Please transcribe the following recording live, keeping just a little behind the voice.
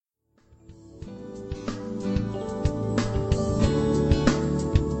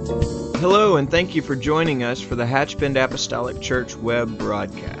Hello, and thank you for joining us for the Hatchbend Apostolic Church web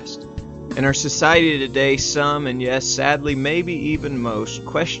broadcast. In our society today, some, and yes, sadly, maybe even most,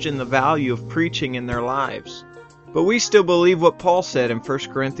 question the value of preaching in their lives. But we still believe what Paul said in 1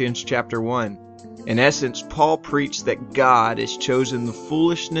 Corinthians chapter 1. In essence, Paul preached that God has chosen the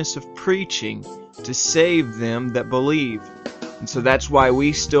foolishness of preaching to save them that believe. And so that's why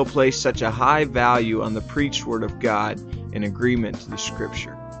we still place such a high value on the preached word of God in agreement to the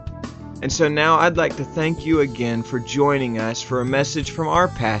Scripture. And so now I'd like to thank you again for joining us for a message from our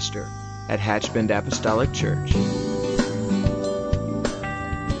pastor at Hatchbend Apostolic Church.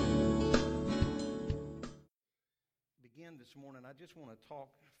 Begin this morning, I just want to talk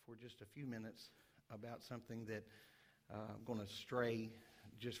for just a few minutes about something that I'm going to stray,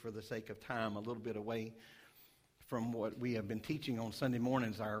 just for the sake of time, a little bit away from what we have been teaching on Sunday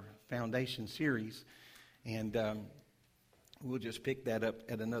mornings, our foundation series. And we'll just pick that up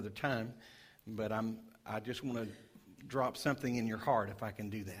at another time, but I just want to drop something in your heart if I can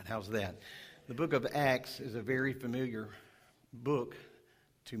do that. How's that? The book of Acts is a very familiar book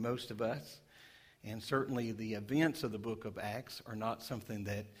to most of us, and certainly the events of the book of Acts are not something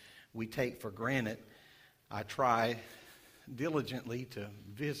that we take for granted. I try diligently to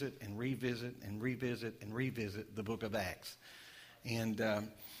visit and revisit and revisit and revisit the book of Acts, and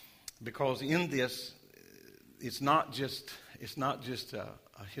because in this, it's not just a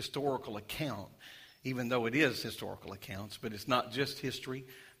historical account, even though it is historical accounts, but it's not just history,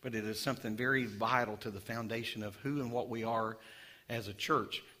 but it is something very vital to the foundation of who and what we are as a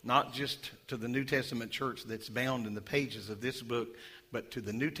church, not just to the New Testament church that's bound in the pages of this book, but to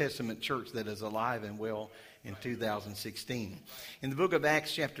the New Testament church that is alive and well in 2016. In the book of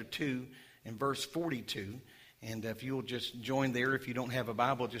Acts chapter 2 and verse 42, and if you'll just join there, if you don't have a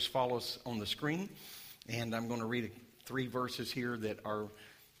Bible, just follow us on the screen. And I'm going to read 3 verses here that are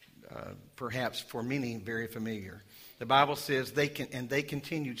perhaps for many very familiar. The Bible says, they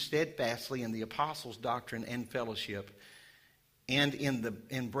continued steadfastly in the apostles' doctrine and fellowship, and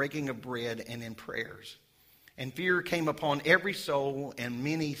in breaking of bread and in prayers. And fear came upon every soul, and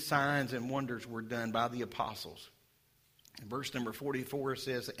many signs and wonders were done by the apostles. And verse number 44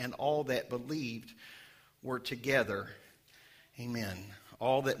 says, and all that believed were together. Amen.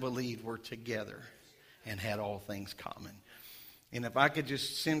 All that believed were together and had all things common. And if I could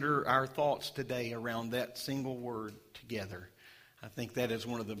just center our thoughts today around that single word, together, I think that is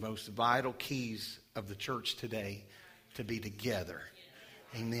one of the most vital keys of the church today, to be together.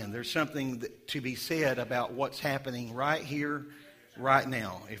 Amen. There's something to be said about what's happening right here, right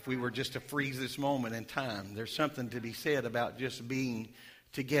now. If we were just to freeze this moment in time, there's something to be said about just being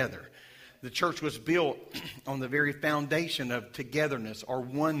together. The church was built on the very foundation of togetherness or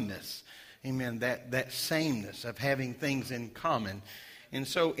oneness. Amen. That sameness of having things in common. And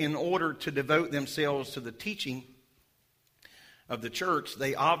so in order to devote themselves to the teaching of the church,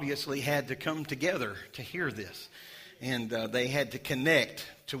 they obviously had to come together to hear this. And they had to connect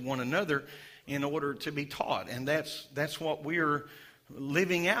to one another in order to be taught. And that's what we're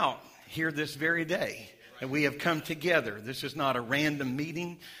living out here this very day. And we have come together. This is not a random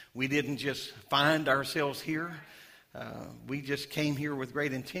meeting. We didn't just find ourselves here. We just came here with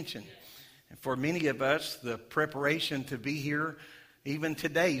great intention. And for many of us, the preparation to be here, even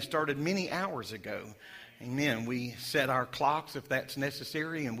today, started many hours ago. Amen. We set our clocks if that's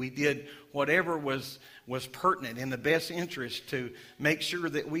necessary, and we did whatever was pertinent in the best interest to make sure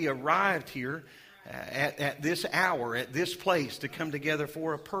that we arrived here at this hour, at this place, to come together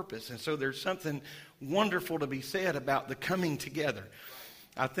for a purpose. And so there's something wonderful to be said about the coming together.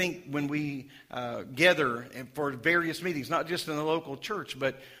 I think when we gather for various meetings, not just in the local church,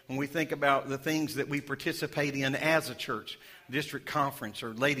 but when we think about the things that we participate in as a church, district conference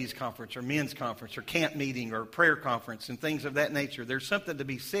or ladies conference or men's conference or camp meeting or prayer conference and things of that nature, there's something to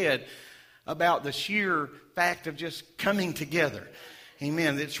be said about the sheer fact of just coming together.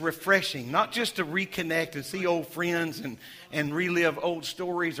 Amen. It's refreshing, not just to reconnect and see old friends and relive old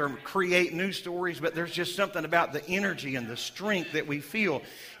stories or create new stories, but there's just something about the energy and the strength that we feel.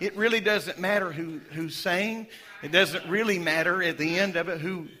 It really doesn't matter who sang. It doesn't really matter at the end of it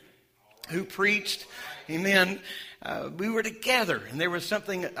who preached. Amen. We were together, and there was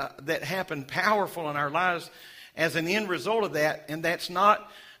something that happened powerful in our lives as an end result of that, and that's not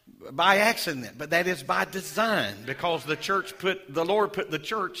by accident, but that is by design, because the Lord put the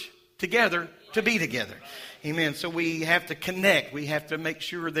church together to be together. Amen. So we have to connect. We have to make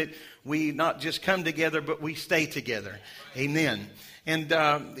sure that we not just come together, but we stay together. Amen. And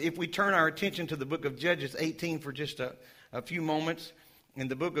if we turn our attention to the book of Judges 18 for just a few moments, in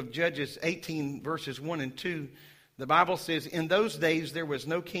the book of Judges 18 verses 1 and 2, The Bible says, in those days there was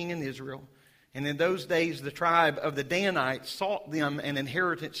no king in Israel, and in those days the tribe of the Danites sought them an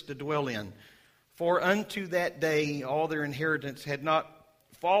inheritance to dwell in. For unto that day all their inheritance had not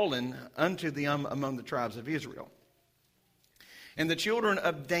fallen unto them among the tribes of Israel. And the children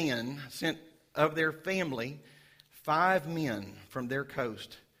of Dan sent of their family 5 men from their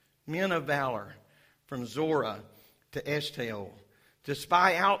coast, men of valor, from Zorah to Eshtaol, to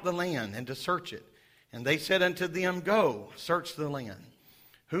spy out the land and to search it. And they said unto them, Go, search the land.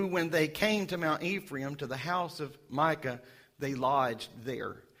 Who, when they came to Mount Ephraim, to the house of Micah, they lodged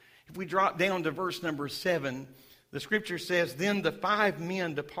there. If we drop down to verse number 7, the scripture says, Then the 5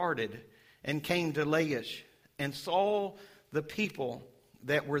 men departed and came to Laish, and saw the people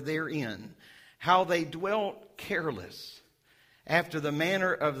that were therein, how they dwelt careless, after the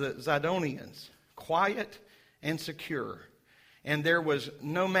manner of the Zidonians, quiet and secure. And there was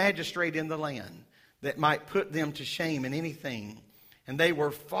no magistrate in the land that might put them to shame in anything. And they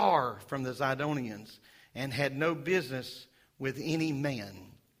were far from the Zidonians, and had no business with any man.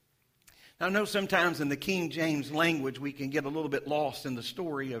 Now, I know sometimes in the King James language we can get a little bit lost in the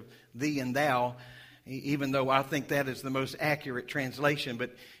story of thee and thou, even though I think that is the most accurate translation.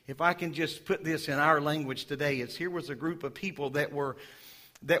 But if I can just put this in our language today, it's here was a group of people that were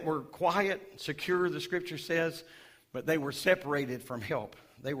quiet, secure, the scripture says, but they were separated from help.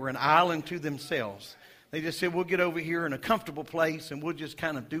 They were an island to themselves. They just said, we'll get over here in a comfortable place and we'll just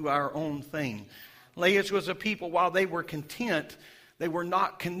kind of do our own thing. Laish was a people, while they were content, they were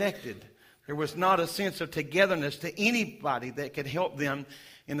not connected. There was not a sense of togetherness to anybody that could help them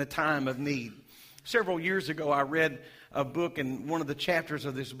in the time of need. Several years ago, I read a book, and one of the chapters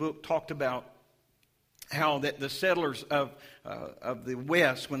of this book talked about how that the settlers of the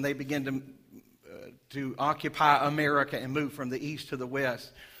West, when they began to occupy America and move from the east to the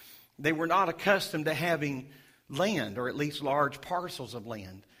west, they were not accustomed to having land, or at least large parcels of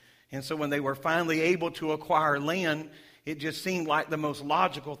land. And so when they were finally able to acquire land, it just seemed like the most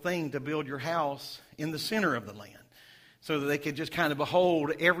logical thing to build your house in the center of the land, so that they could just kind of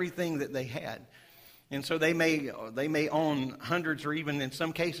behold everything that they had. And so they may own hundreds, or even in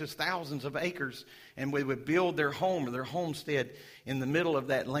some cases thousands of acres, and we would build their home or their homestead in the middle of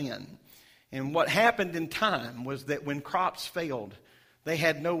that land. And what happened in time was that when crops failed, they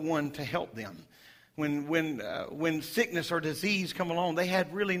had no one to help them. When sickness or disease come along, they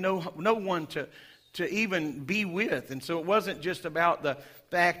had really no one to even be with. And so it wasn't just about the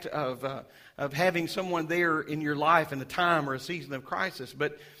fact of having someone there in your life in a time or a season of crisis,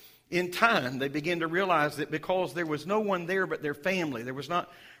 but in time they began to realize that because there was no one there but their family, there was not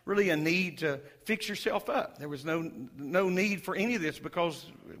really a need to fix yourself up. There was no need for any of this, because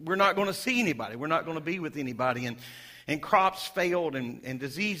we're not going to see anybody. We're not going to be with anybody. And crops failed, and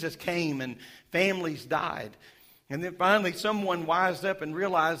diseases came, and families died. And then finally someone wised up and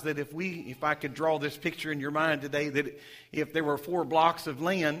realized that if I could draw this picture in your mind today, that if there were 4 blocks of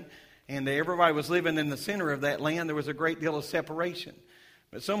land and everybody was living in the center of that land, there was a great deal of separation.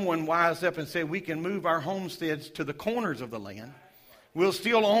 But someone wised up and said, we can move our homesteads to the corners of the land. We'll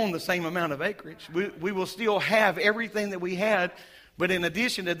still own the same amount of acreage. We will still have everything that we had. But in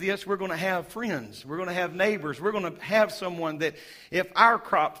addition to this, we're going to have friends. We're going to have neighbors. We're going to have someone that if our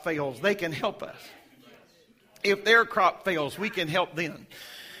crop fails, they can help us. If their crop fails, we can help them.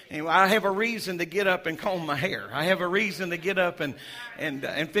 And I have a reason to get up and comb my hair. I have a reason to get up and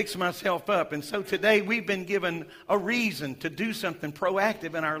fix myself up. And so today we've been given a reason to do something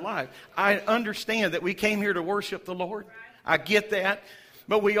proactive in our life. I understand that we came here to worship the Lord. I get that.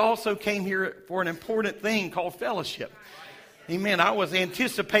 But we also came here for an important thing called fellowship. Amen. I was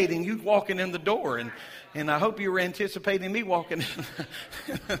anticipating you walking in the door, and I hope you were anticipating me walking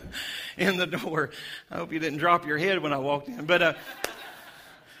in the door. I hope you didn't drop your head when I walked in. But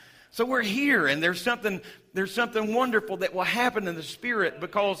so we're here, and there's something wonderful that will happen in the Spirit,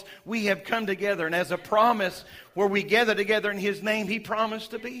 because we have come together, and as a promise where we gather together in His name, He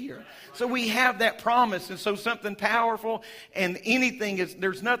promised to be here. So we have that promise, and so something powerful, and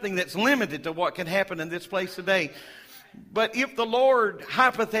there's nothing that's limited to what can happen in this place today. But if the Lord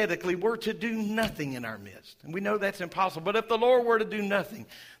hypothetically were to do nothing in our midst, and we know that's impossible, but if the Lord were to do nothing,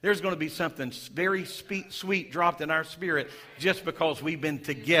 there's going to be something very sweet dropped in our spirit just because we've been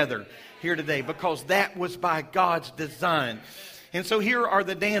together here today, because that was by God's design. And so here are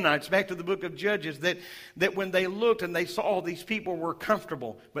the Danites, back to the book of Judges, that when they looked and they saw these people were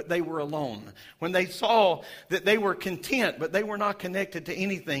comfortable, but they were alone. When they saw that they were content, but they were not connected to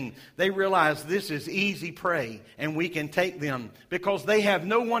anything, they realized this is easy prey, and we can take them, because they have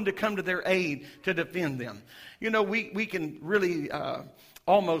no one to come to their aid to defend them. You know, we can really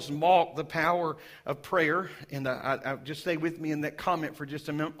almost mock the power of prayer. And I just stay with me in that comment for just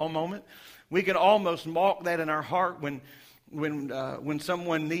a moment. We can almost mock that in our heart when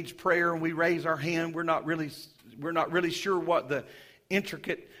someone needs prayer and we raise our hand. We're not really sure what the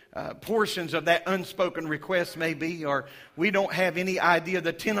intricate portions of that unspoken request may be, or we don't have any idea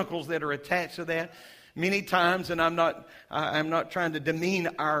the tentacles that are attached to that. Many times, and I'm not trying to demean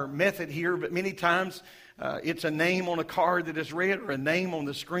our method here, but many times it's a name on a card that is read or a name on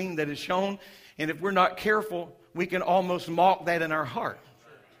the screen that is shown. And if we're not careful, we can almost mock that in our heart,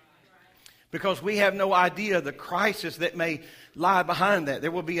 because we have no idea the crisis that may lie behind that.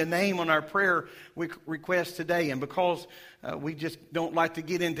 There will be a name on our prayer request today, and because we just don't like to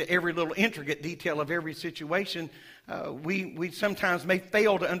get into every little intricate detail of every situation, we sometimes may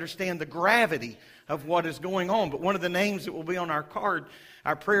fail to understand the gravity of what is going on. But one of the names that will be on our card,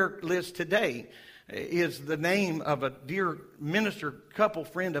 our prayer list today, is the name of a dear minister couple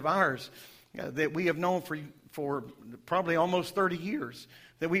friend of ours that we have known for probably almost 30 years.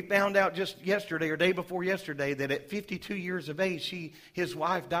 That we found out just yesterday or day before yesterday that at 52 years of age, his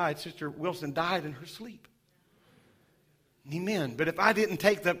wife died. Sister Wilson died in her sleep. Amen. But if I didn't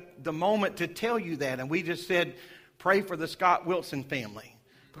take the moment to tell you that, and we just said, pray for the Scott Wilson family,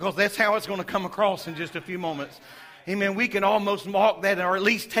 because that's how it's going to come across in just a few moments. Amen. We can almost mock that, or at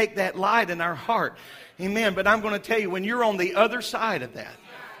least take that light in our heart. Amen. But I'm going to tell you, when you're on the other side of that,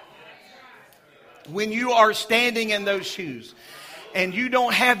 when you are standing in those shoes, and you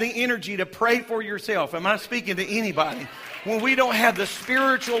don't have the energy to pray for yourself. Am I speaking to anybody? When we don't have the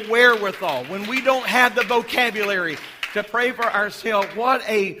spiritual wherewithal, when we don't have the vocabulary to pray for ourselves, what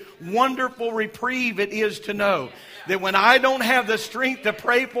a wonderful reprieve it is to know that when I don't have the strength to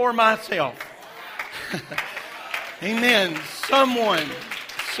pray for myself, amen, someone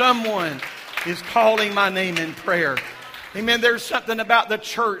is calling my name in prayer. Amen. There's something about the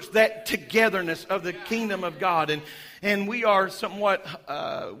church, that togetherness of the kingdom of God. And we are somewhat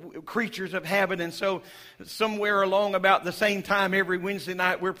creatures of habit. And so somewhere along about the same time every Wednesday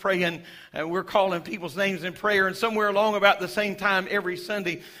night we're praying, we're calling people's names in prayer. And somewhere along about the same time every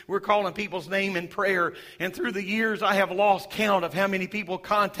Sunday we're calling people's name in prayer. And through the years I have lost count of how many people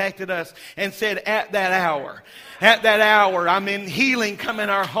contacted us and said, at that hour, I'm in healing come in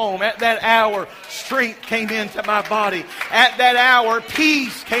our home. At that hour, strength came into my body. At that hour,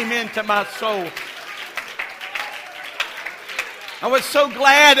 peace came into my soul. I was so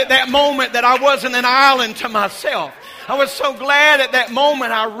glad at that moment that I wasn't an island to myself. I was so glad at that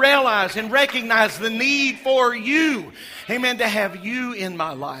moment I realized and recognized the need for you. Amen. To have you in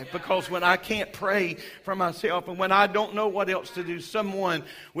my life. Because when I can't pray for myself and when I don't know what else to do, someone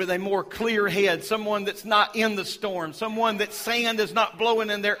with a more clear head, someone that's not in the storm, someone that sand is not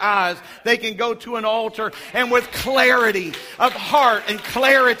blowing in their eyes, they can go to an altar and with clarity of heart and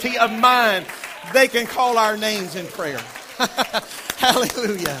clarity of mind, they can call our names in prayer.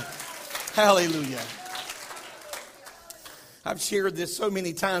 Hallelujah. Hallelujah. I've shared this so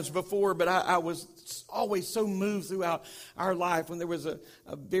many times before, but I was always so moved throughout our life when there was a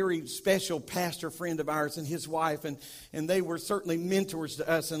very special pastor friend of ours and his wife, and they were certainly mentors to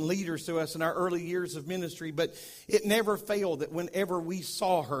us and leaders to us in our early years of ministry. But it never failed that whenever we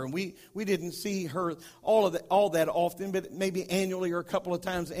saw her, and we didn't see her all that often, but maybe annually or a couple of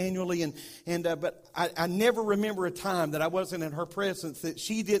times annually, but I never remember a time that I wasn't in her presence that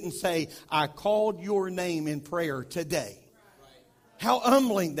she didn't say, I called your name in prayer today. How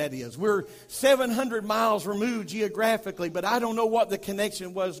humbling that is. We're 700 miles removed geographically, but I don't know what the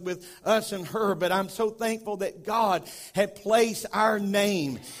connection was with us and her, but I'm so thankful that God had placed our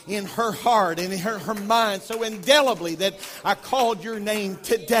name in her heart and in her mind so indelibly that I called your name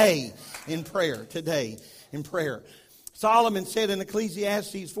today in prayer. Today in prayer. Solomon said in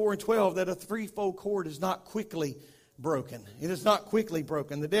Ecclesiastes 4:12 that a threefold cord is not quickly broken. It is not quickly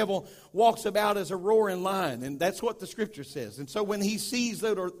broken. The devil walks about as a roaring lion, and that's what the scripture says. And so when he sees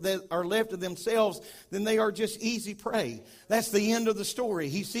that are left to themselves, then they are just easy prey. That's the end of the story.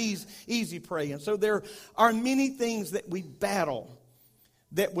 He sees easy prey. And so there are many things that we battle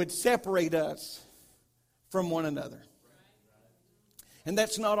that would separate us from one another. And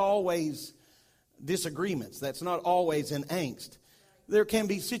that's not always disagreements. That's not always an angst. There can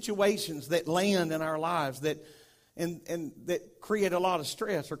be situations that land in our lives that and that create a lot of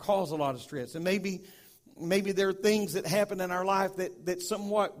stress or cause a lot of stress. And maybe there are things that happen in our life that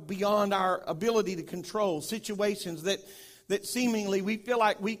somewhat beyond our ability to control, situations that seemingly we feel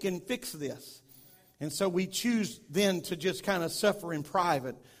like we can fix this. And so we choose then to just kind of suffer in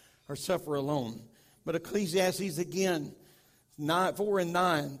private or suffer alone. But Ecclesiastes again, 4 and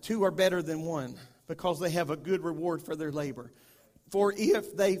 9, 2 are better than one because they have a good reward for their labor. For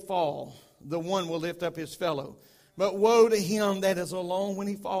if they fall, the one will lift up his fellow. But woe to him that is alone when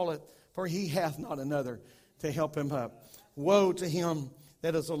he falleth, for he hath not another to help him up. Woe to him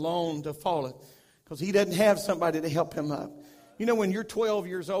that is alone to falleth, because he doesn't have somebody to help him up. You know, when you're 12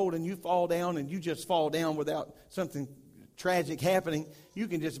 years old and you fall down and you just fall down without something tragic happening, you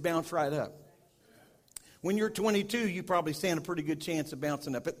can just bounce right up. When you're 22, you probably stand a pretty good chance of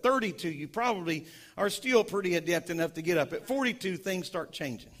bouncing up. At 32, you probably are still pretty adept enough to get up. At 42, things start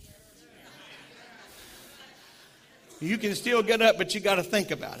changing. You can still get up, but you got to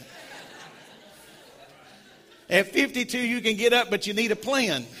think about it. At 52, you can get up, but you need a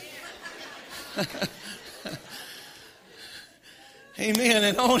plan.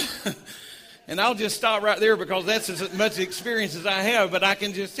 Amen. And I'll just stop right there because that's as much experience as I have. But I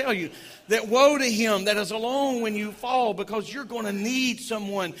can just tell you that woe to him that is alone when you fall, because you're going to need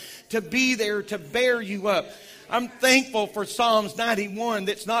someone to be there to bear you up. I'm thankful for Psalms 91.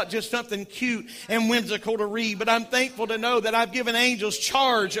 That's not just something cute and whimsical to read, but I'm thankful to know that I've given angels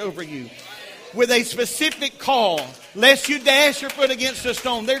charge over you with a specific call. Lest you dash your foot against a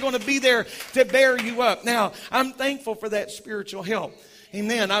stone, they're going to be there to bear you up. Now, I'm thankful for that spiritual help.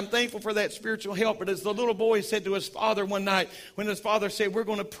 Amen. I'm thankful for that spiritual help. But as the little boy said to his father one night, when his father said, we're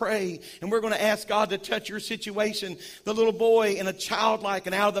going to pray and we're going to ask God to touch your situation, the little boy, in a childlike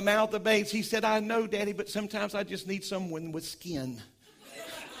and out of the mouth of babes, he said, I know, Daddy, but sometimes I just need someone with skin.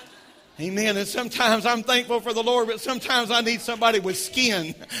 Amen. And sometimes I'm thankful for the Lord, but sometimes I need somebody with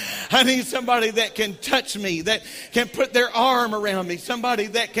skin. I need somebody that can touch me, that can put their arm around me, somebody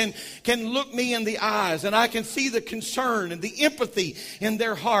that can look me in the eyes, and I can see the concern and the empathy in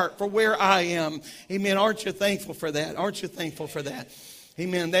their heart for where I am. Amen. Aren't you thankful for that? Aren't you thankful for that?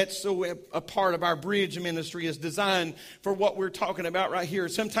 Amen. That's so a part of our bridge ministry is designed for what we're talking about right here.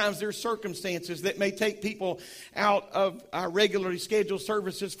 Sometimes there's circumstances that may take people out of our regularly scheduled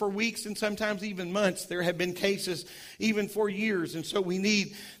services for weeks and sometimes even months. There have been cases even for years. And so we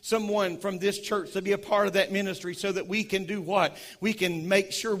need someone from this church to be a part of that ministry so that we can do what? We can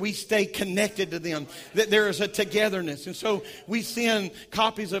make sure we stay connected to them, that there is a togetherness. And so we send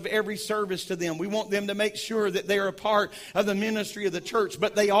copies of every service to them. We want them to make sure that they are a part of the ministry of the church,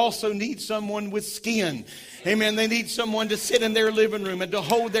 but they also need someone with skin. Amen. They need someone to sit in their living room and to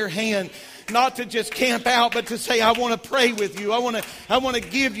hold their hand, not to just camp out, but to say, I want to pray with you. I want to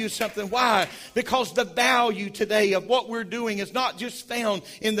give you something. Why? Because the value today of what we're doing is not just found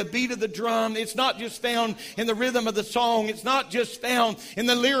in the beat of the drum. It's not just found in the rhythm of the song. It's not just found in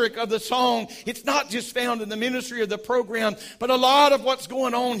the lyric of the song. It's not just found in the ministry of the program. But a lot of what's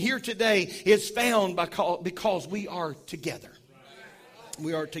going on here today is found because we are together.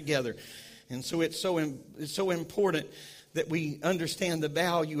 We are together. And so it's so important that we understand the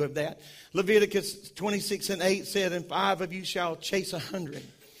value of that. Leviticus 26:8 said, and 5 of you shall chase 100,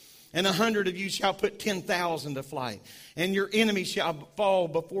 and 100 of you shall put 10,000 to flight, and your enemy shall fall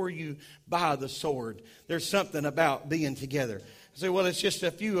before you by the sword. There's something about being together. I say, well, it's just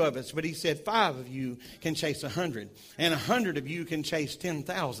a few of us. But he said 5 of you can chase 100, and 100 of you can chase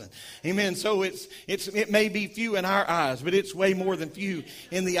 10,000. Amen. So it may be few in our eyes, but it's way more than few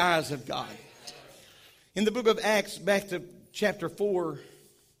in the eyes of God. In the book of Acts, back to chapter 4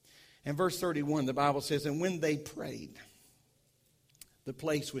 and verse 31, the Bible says, and when they prayed, the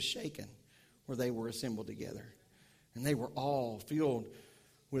place was shaken where they were assembled together. And they were all filled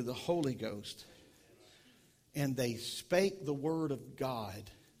with the Holy Ghost. And they spake the word of God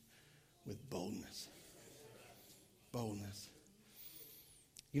with boldness. Boldness.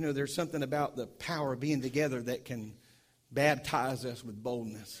 You know, there's something about the power of being together that can baptize us with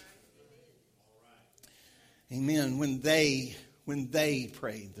boldness. Amen. When they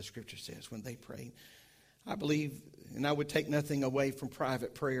prayed, the scripture says, when they prayed. I believe, and I would take nothing away from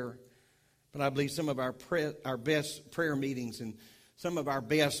private prayer, but I believe some of our best prayer meetings and some of our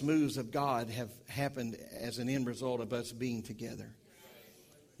best moves of God have happened as an end result of us being together.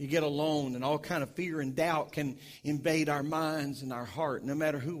 You get alone and all kind of fear and doubt can invade our minds and our heart, no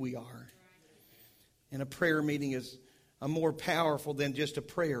matter who we are. And a prayer meeting is more powerful than just a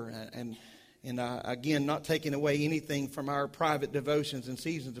prayer. And again, not taking away anything from our private devotions and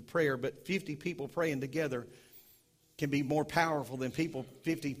seasons of prayer, but 50 people praying together can be more powerful than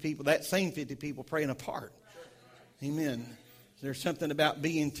 50 people, that same 50 people praying apart. Amen. There's something about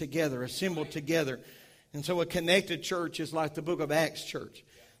being together, assembled together. And so a connected church is like the book of Acts church.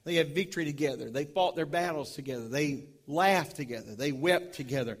 They have victory together. They fought their battles together. They laughed together. They wept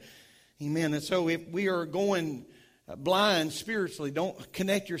together. Amen. And so if we are going blind spiritually, don't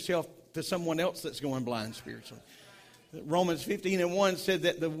connect yourself to someone else that's going blind spiritually. Romans 15:1 said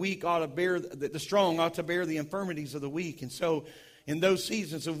that the strong ought to bear the infirmities of the weak. And so in those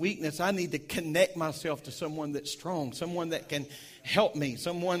seasons of weakness, I need to connect myself to someone that's strong, someone that can help me,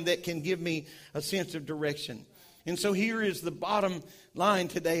 someone that can give me a sense of direction. And so here is the bottom line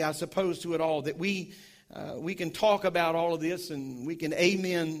today, I suppose, to it all, that we can talk about all of this and we can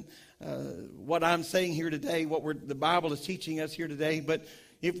amen what I'm saying here today, what the Bible is teaching us here today. But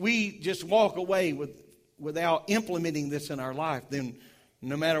if we just walk away without implementing this in our life, then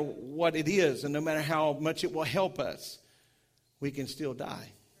no matter what it is and no matter how much it will help us, we can still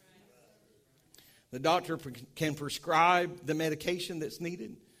die. The doctor can prescribe the medication that's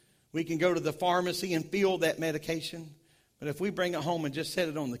needed. We can go to the pharmacy and fill that medication. But if we bring it home and just set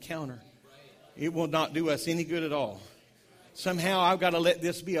it on the counter, it will not do us any good at all. Somehow I've got to let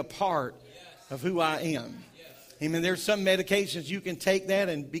this be a part of who I am. Amen. There's some medications you can take that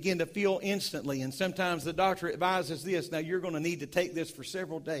and begin to feel instantly. And sometimes the doctor advises this. Now you're going to need to take this for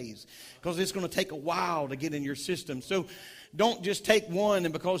several days because it's going to take a while to get in your system. So don't just take one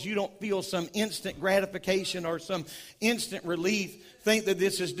and because you don't feel some instant gratification or some instant relief, think that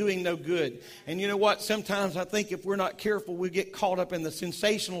this is doing no good. And you know what? Sometimes I think if we're not careful, we get caught up in the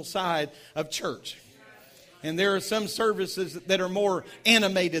sensational side of church. And there are some services that are more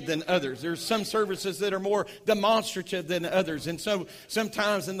animated than others. There's some services that are more demonstrative than others. And so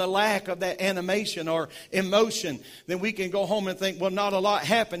sometimes in the lack of that animation or emotion, then we can go home and think, well, not a lot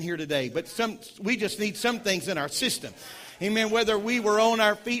happened here today. But we just need some things in our system. Amen. Whether we were on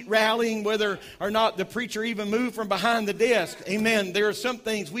our feet rallying, whether or not the preacher even moved from behind the desk. Amen. There are some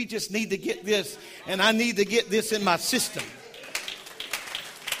things we just need to get this, and I need to get this in my system.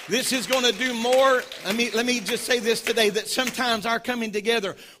 This is going to do more. Let me just say this today, that sometimes our coming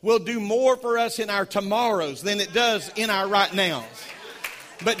together will do more for us in our tomorrows than it does in our right nows.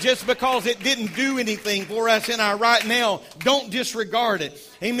 But just because it didn't do anything for us in our right now, don't disregard it.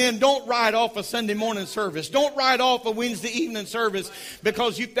 Amen. Don't write off a Sunday morning service. Don't write off a Wednesday evening service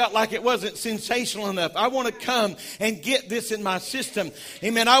because you felt like it wasn't sensational enough. I want to come and get this in my system.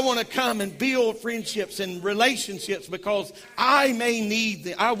 Amen. I want to come and build friendships and relationships because I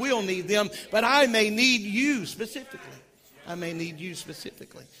will need them, but I may need you specifically. I may need you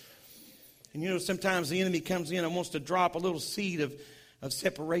specifically. And you know, sometimes the enemy comes in and wants to drop a little seed of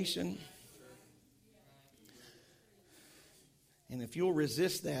separation. And if you'll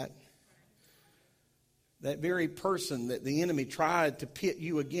resist that very person that the enemy tried to pit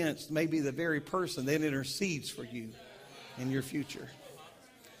you against may be the very person that intercedes for you in your future.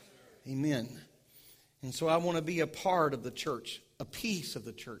 Amen. And so I want to be a part of the church, a piece of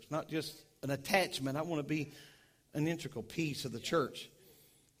the church, not just an attachment. I want to be an integral piece of the church.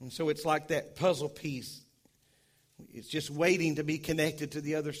 And so it's like that puzzle piece. It's just waiting to be connected to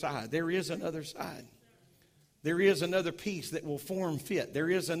the other side. There is another side. There is another piece that will form fit. There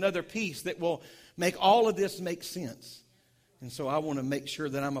is another piece that will make all of this make sense. And so I want to make sure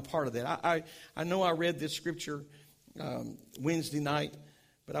that I'm a part of that. I know I read this scripture Wednesday night,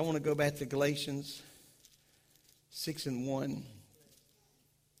 but I want to go back to Galatians 6:1.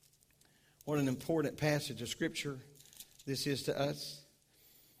 What an important passage of scripture this is to us.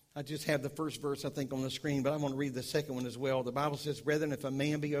 I just have the first verse, I think, on the screen, but I'm going to read the second one as well. The Bible says, "Brethren, if a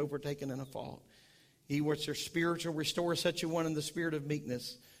man be overtaken in a fault, ye which are spiritual, restore such a one in the spirit of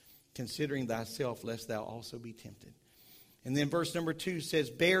meekness, considering thyself, lest thou also be tempted." And then verse number 2 says,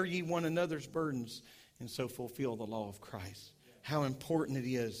 "Bear ye one another's burdens, and so fulfill the law of Christ." How important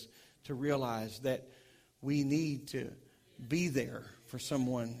it is to realize that we need to be there for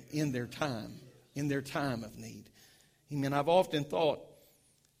someone in their time of need. Amen. I've often thought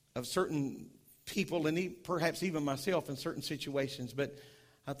of certain people, and perhaps even myself in certain situations, but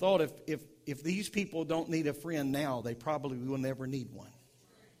I thought if these people don't need a friend now, they probably will never need one.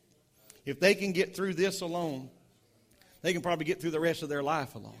 If they can get through this alone, they can probably get through the rest of their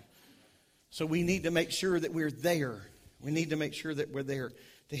life alone. So we need to make sure that we're there. We need to make sure that we're there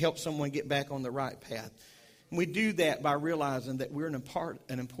to help someone get back on the right path. And we do that by realizing that we're an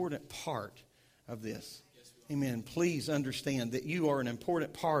important part of this. Amen. Please understand that you are an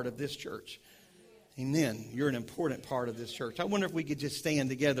important part of this church. Amen. You're an important part of this church. I wonder if we could just stand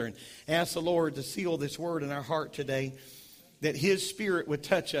together and ask the Lord to seal this word in our heart today, that His Spirit would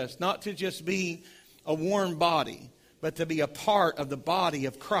touch us, not to just be a warm body, but to be a part of the body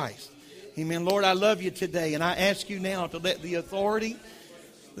of Christ. Amen. Lord, I love you today, and I ask you now to let the authority,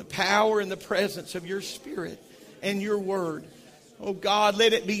 the power, and the presence of your Spirit and your word, oh God,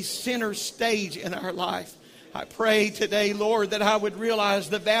 let it be center stage in our life. I pray today, Lord, that I would realize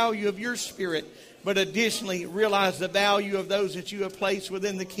the value of your Spirit, but additionally realize the value of those that you have placed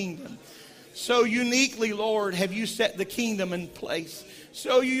within the kingdom. So uniquely, Lord, have you set the kingdom in place.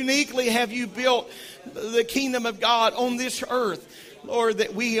 So uniquely have you built the kingdom of God on this earth, Lord,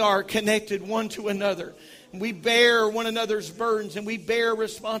 that we are connected one to another. We bear one another's burdens and we bear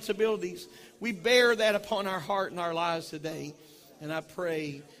responsibilities. We bear that upon our heart and our lives today. And I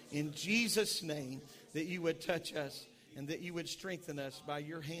pray in Jesus' name that you would touch us and that you would strengthen us by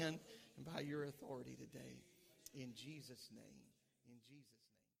your hand and by your authority today. In Jesus' name. In Jesus'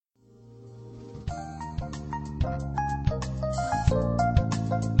 name.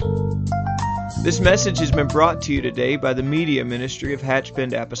 This message has been brought to you today by the Media Ministry of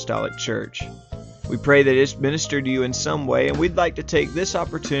Hatchbend Apostolic Church. We pray that it's ministered to you in some way, and we'd like to take this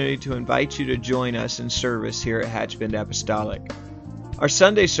opportunity to invite you to join us in service here at Hatchbend Apostolic. Our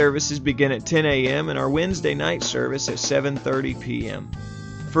Sunday services begin at 10 a.m. and our Wednesday night service at 7:30 p.m.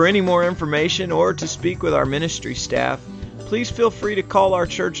 For any more information or to speak with our ministry staff, please feel free to call our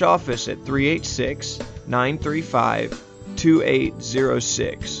church office at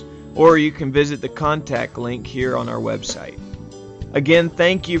 386-935-2806, or you can visit the contact link here on our website. Again,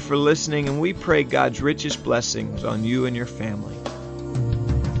 thank you for listening, and we pray God's richest blessings on you and your family.